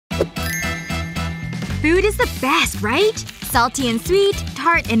Food is the best, right? Salty and sweet,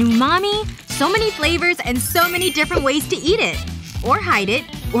 tart and umami. So many flavors and so many different ways to eat it. Or hide it.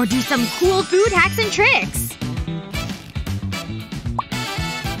 Or do some cool food hacks and tricks.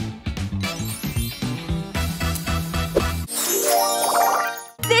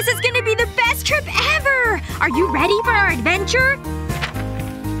 This is gonna be the best trip ever! Are you ready for our adventure?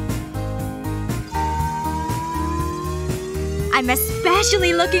 I'm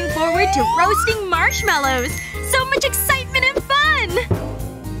especially looking forward to roasting marshmallows! So much excitement and fun!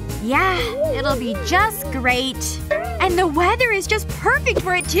 Yeah, it'll be just great. And the weather is just perfect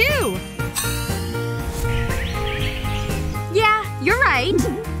for it, too! Yeah, you're right.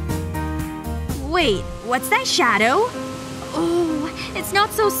 Wait, what's that shadow? Oh, it's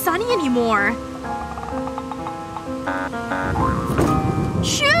not so sunny anymore.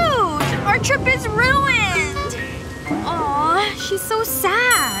 Shoot! Our trip is ruined! Aw, she's so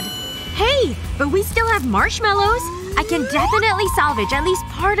sad. Hey, but we still have marshmallows. I can definitely salvage at least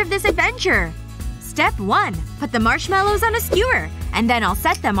part of this adventure. Step 1. Put the marshmallows on a skewer. And then I'll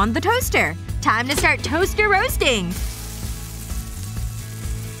set them on the toaster. Time to start toaster roasting.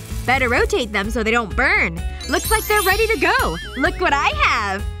 Better rotate them so they don't burn. Looks like they're ready to go. Look what I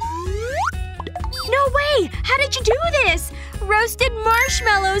have! No way! How did you do this? Roasted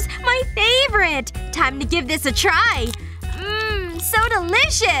marshmallows! My favorite! Time to give this a try. Mmm, so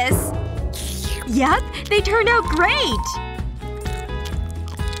delicious! Yup, they turned out great!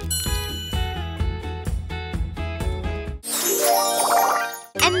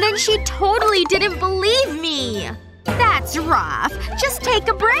 And then she totally didn't believe me! That's rough. Just take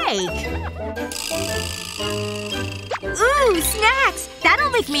a break. Ooh, snacks! That'll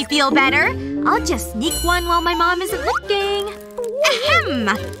make me feel better. I'll just sneak one while my mom isn't looking. Ahem!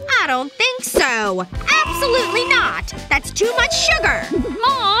 I don't think so. Absolutely not! That's too much sugar!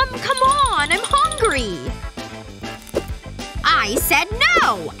 Mom, come on! I'm hungry! I said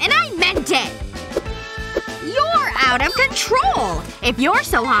no! And I meant it! You're out of control! If you're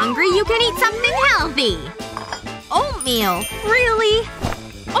so hungry, you can eat something healthy. Oatmeal? Really?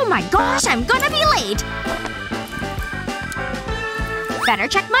 Oh my gosh, I'm gonna be late! Better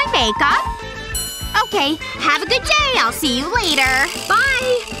check my makeup. Okay, have a good day. I'll see you later.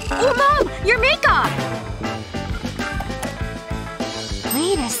 Bye! Oh, Mom! Your makeup!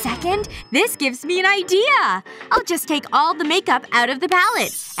 Wait a second. This gives me an idea! I'll just take all the makeup out of the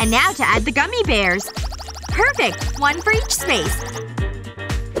palette. And now to add the gummy bears. Perfect! One for each space.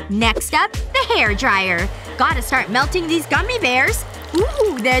 Next up, the hairdryer. Gotta start melting these gummy bears.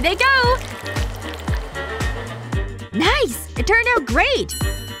 Ooh, there they go! Nice! It turned out great!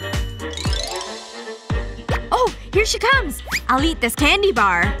 Oh, here she comes! I'll eat this candy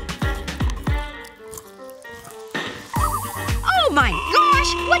bar. Oh my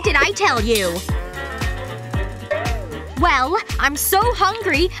gosh! What did I tell you? Well, I'm so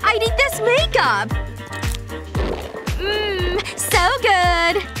hungry, I'd eat this makeup! Mmm, so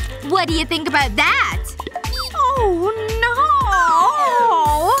good! What do you think about that? Oh no!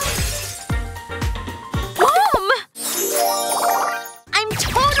 Mom! I'm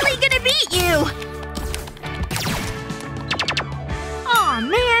totally gonna beat you! Aw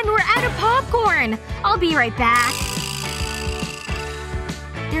man, we're out of popcorn! I'll be right back.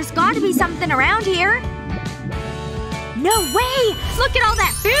 There's gotta be something around here. No way! Look at all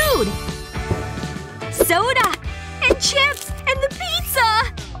that food! Soda! And chips! And the pizza!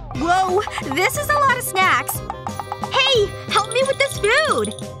 Whoa! This is a lot of snacks. Hey! Help me with this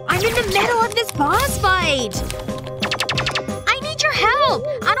food! I'm in the middle of this boss fight! I need your help!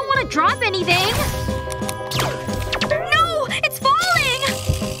 I don't want to drop anything! No! It's falling!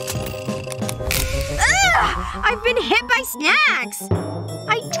 Ugh! I've been hit by snacks!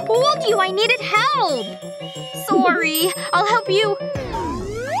 I told you I needed help! Sorry. I'll help you.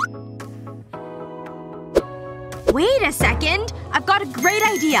 Wait a second. I've got a great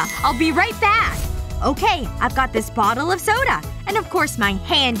idea. I'll be right back. Okay, I've got this bottle of soda. And of course my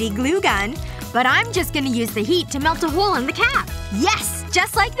handy glue gun. But I'm just gonna use the heat to melt a hole in the cap. Yes!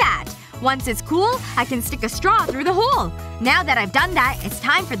 Just like that. Once it's cool, I can stick a straw through the hole. Now that I've done that, it's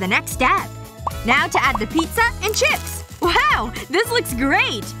time for the next step. Now to add the pizza and chips. Wow! This looks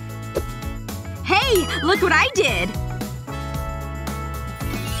great! Hey! Look what I did!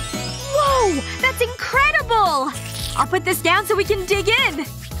 Whoa! That's incredible! I'll put this down so we can dig in.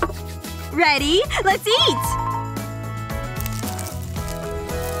 Ready? Let's eat!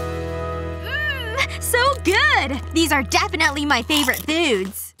 Mmm! So good! These are definitely my favorite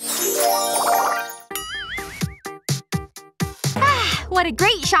foods. Ah, what a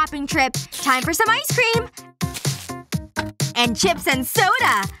great shopping trip. Time for some ice cream! And chips and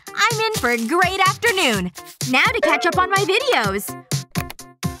soda! I'm in for a great afternoon! Now to catch up on my videos!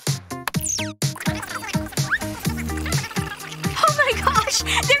 Oh my gosh!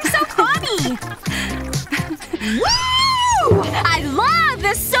 They're so funny! Woo! I love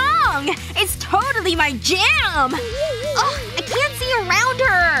this song! It's totally my jam! Ugh, I can't see around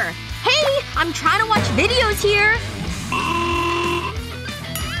her! Hey! I'm trying to watch videos here!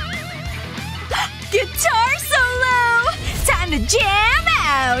 Guitar solo! Time to jam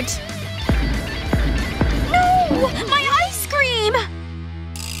out! No! My ice cream!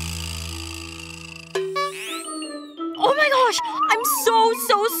 Oh my gosh! I'm so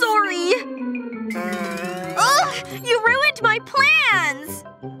sorry! Ugh! You ruined my plans!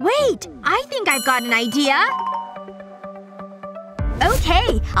 Wait! I think I've got an idea!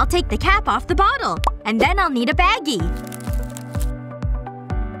 Okay, I'll take the cap off the bottle. And then I'll need a baggie.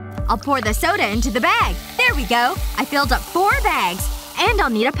 I'll pour the soda into the bag. There we go. I filled up 4 bags. And I'll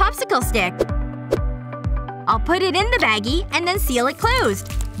need a popsicle stick. I'll put it in the baggie and then seal it closed.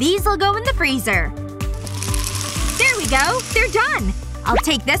 These'll go in the freezer. There we go. They're done. I'll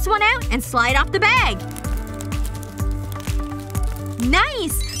take this one out and slide off the bag.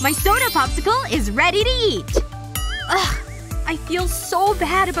 Nice! My soda popsicle is ready to eat. Ugh. I feel so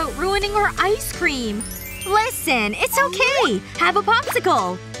bad about ruining her ice cream. Listen, it's okay. Have a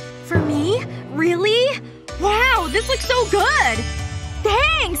popsicle. For me? Really? Wow, this looks so good!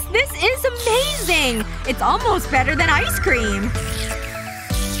 Thanks! This is amazing! It's almost better than ice cream.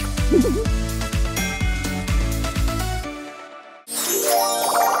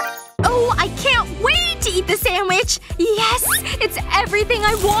 Oh, I can't wait to eat the sandwich! Yes! It's everything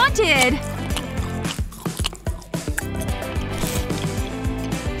I wanted!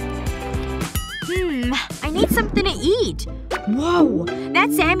 I need something to eat. Whoa.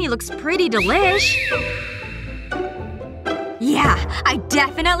 That Sammy looks pretty delish. Yeah, I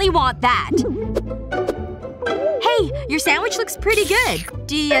definitely want that. Hey, your sandwich looks pretty good.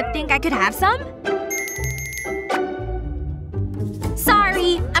 Do you think I could have some?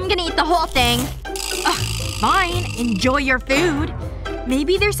 Sorry, I'm gonna eat the whole thing. Ugh, fine. Enjoy your food.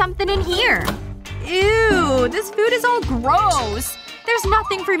 Maybe there's something in here. Ew, this food is all gross. There's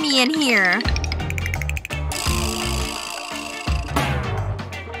nothing for me in here.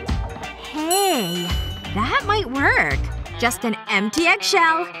 Hey, that might work. Just an empty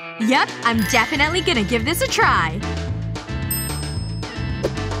eggshell. Yep, I'm definitely gonna give this a try.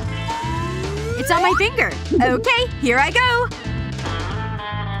 It's on my finger. Okay, here I go.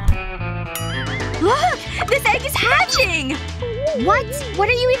 Look! This egg is hatching! What? What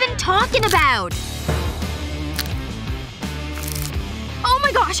are you even talking about? Oh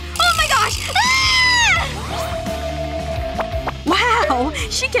my gosh! Oh my gosh! Ah! Wow!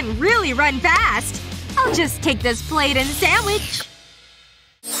 She can really run fast. I'll just take this plate and sandwich.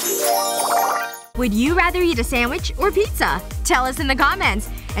 Would you rather eat a sandwich or pizza? Tell us in the comments.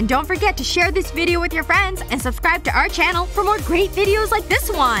 And don't forget to share this video with your friends and subscribe to our channel for more great videos like this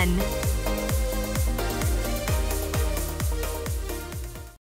one.